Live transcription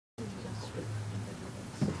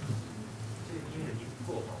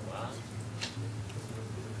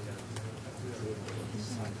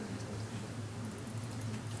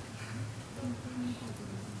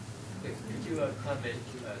comment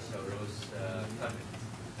Xiaoro's comment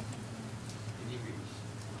in English.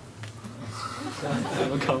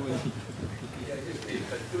 No comment. Yeah, just please,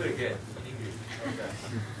 but do it again in English. Okay,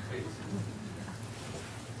 please.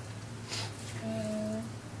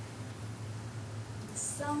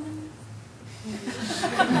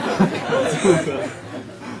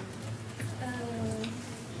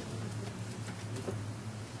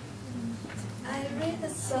 I read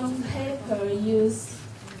some paper use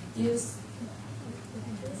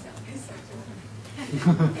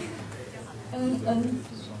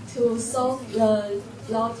to solve the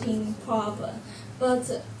routing problem,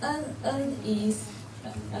 but N is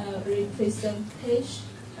representation.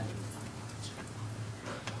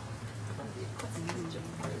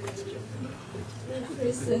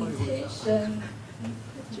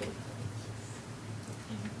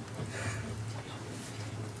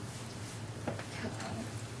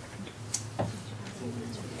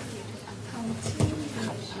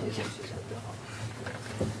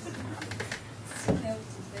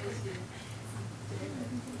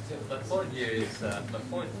 My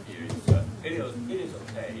point here is it is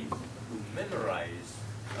okay to memorize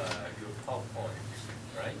your PowerPoint,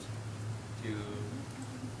 right? To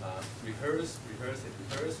rehearse,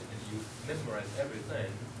 and you memorize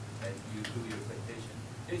everything, and you do your presentation.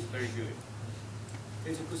 It's very good.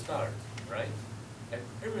 It's a good start, right? And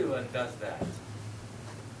everyone does that.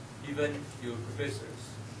 Even your professors,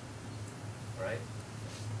 right?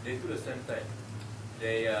 They do the same thing.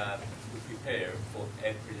 They prepare for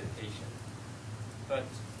a presentation. But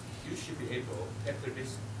you should be able, after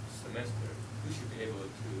this semester, you should be able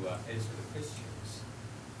to answer the questions.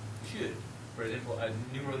 You should. For example, a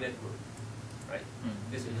neural network, right?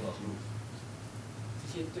 This is neural group. 这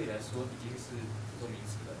些对来说已经是普通名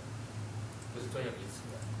词了，不是专有名词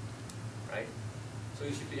了 ，right? So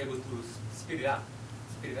you should be able to spit it out.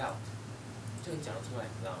 就能讲出来，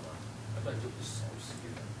你知道吗？要不然就不熟悉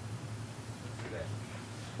了，对不对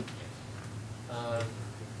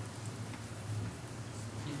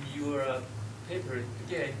？In your paper,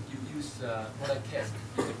 again, you use Multicast,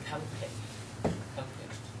 the context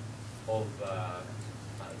of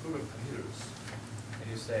group of computers. And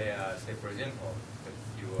you say for example, if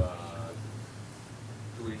you are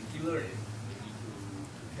doing e-learning, you need to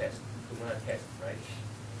test, to Multicast, right?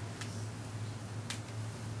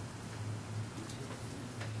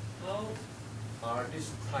 How are this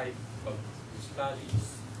type of studies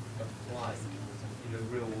applied in the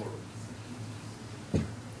real world?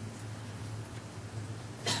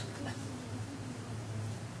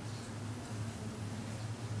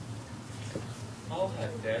 How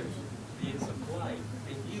have them been applied,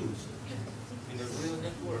 been used in the real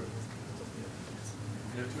network,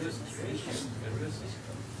 in the real situation, in the real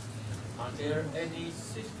system? Are there any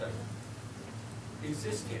system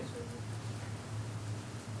existing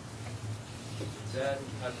that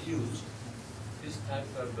have used this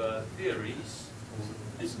type of theories, or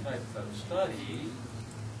this type of study?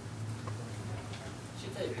 现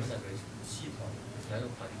在有没有哪个系统、哪个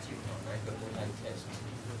环境啊、哪一个 Multicast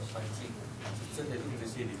的环境，真的用这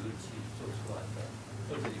些理论去做出来的，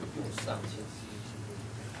或者有用上的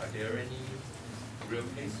 ？Are there any real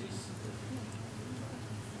cases?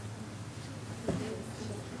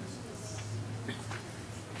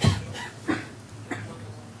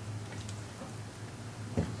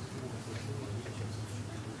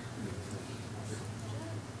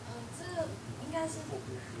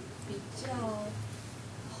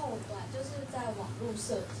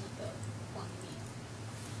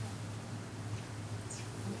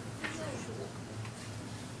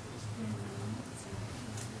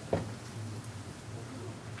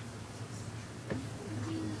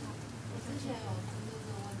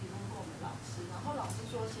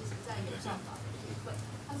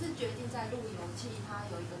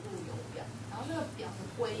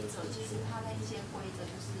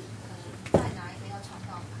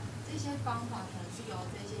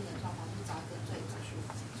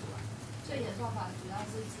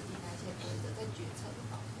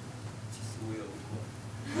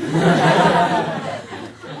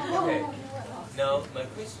 Okay. Now my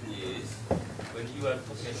question is, when you are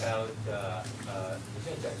talking about 你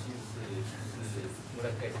现在讲其实是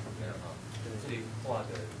Multicast里面哈，这里画的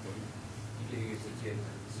一个之间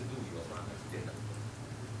是路由吗？还是电脑？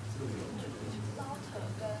是路由。router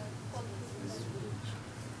跟或者是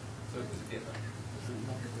所以不是电脑。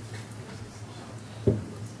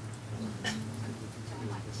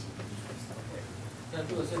那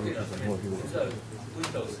如果是电脑上面，知道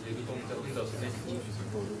Windows 有一个功能叫 Windows Message，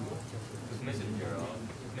 就是 Messenger 啊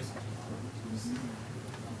 ，Message。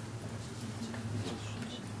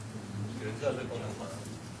有人知道这个功能吗？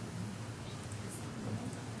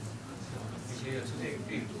前有出现一个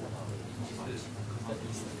病毒哈，就是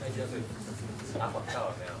看一下这打广告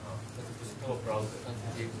有没有哈？但是不是透过 browser，它直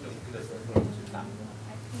接用这个程序去打。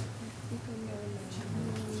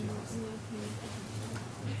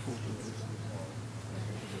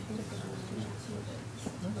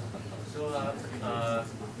说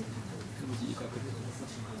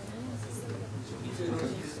你这个东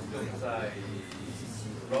西是用在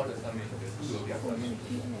browser 上面的路由表上面。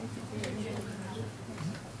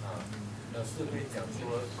老师可以讲说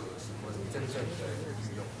有什么真正的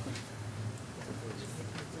应用？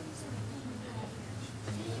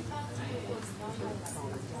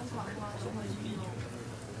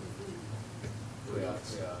对啊，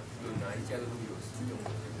有哪一家的路由是用的？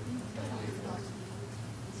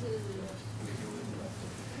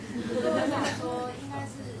我想说，应该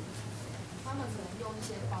是他们可能用一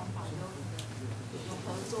些方法，有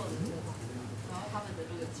合作的，然后他们的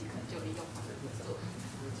路由器可能就利用他们合作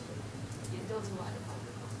研究出来的方法。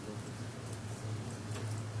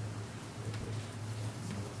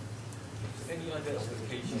Any other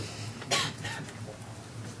application?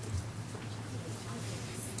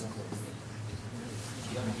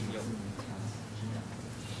 其他的应用，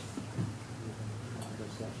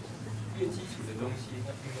越基础的东西，它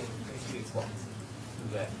应用越广，对不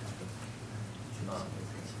对？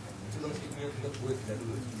这东西应该不会停在路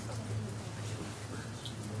由器上。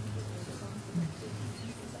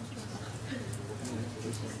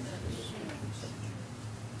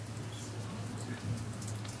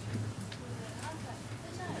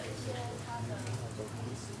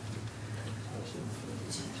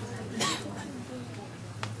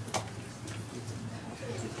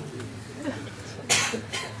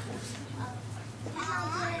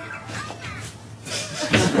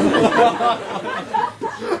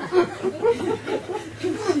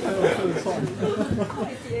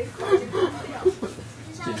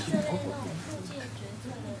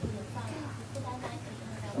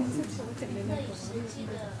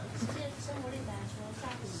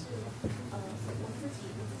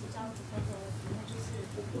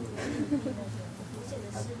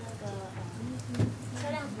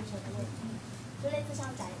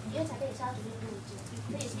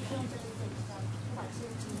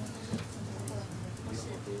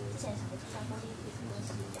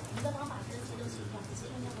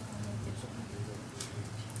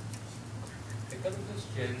Another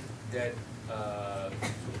question that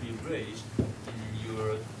to be raised in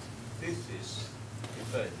your thesis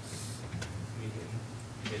defense meeting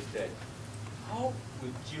is that how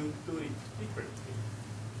would you do it differently?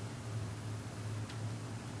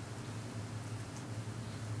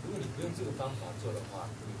 如果你不用这个方法做的话，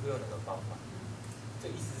你会用哪个方法？这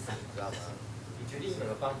意思是什么？你知道吗？你决定用哪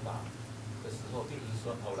个方法的时候，并不是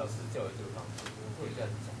说我老师教我这个方法，我不能这样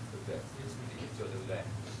讲，对不对？因为是你的研究，对不对？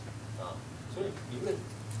所以你为了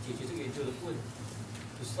解决这个研究的问题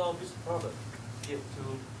 ，to solve this problem, you have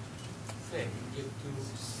to think, you have to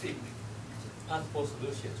seek possible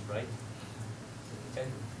solutions, right?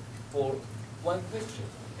 And for one question,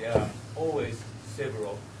 there are always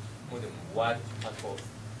several, more than one possible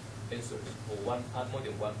answers, or more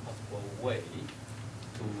than one possible way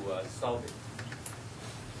to solve it.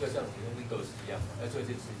 就像我们用 Windows 一样嘛，要做一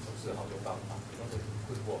件事情总是有好多方法，比方说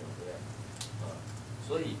会过嘛，对不对？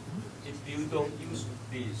所以 if you don't use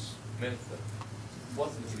this method, what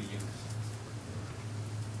would you use?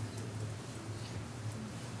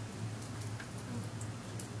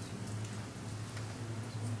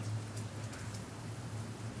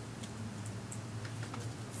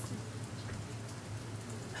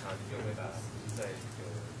 你就回答在这个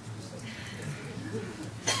主审。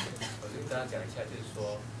我跟大家讲一下，就是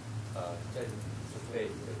说，在准备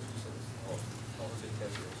你的主审的时候，或者你在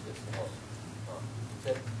学习的时候，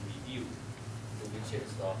在 review 的文献的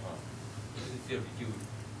时候，就是只有 review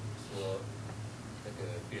说那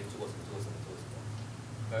个别人做过什么，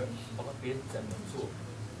而包括别人怎么做，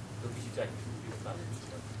都必须在你的 review 范围之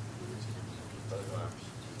内。懂了吗？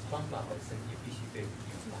方法本身也必须被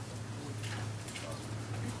review 到。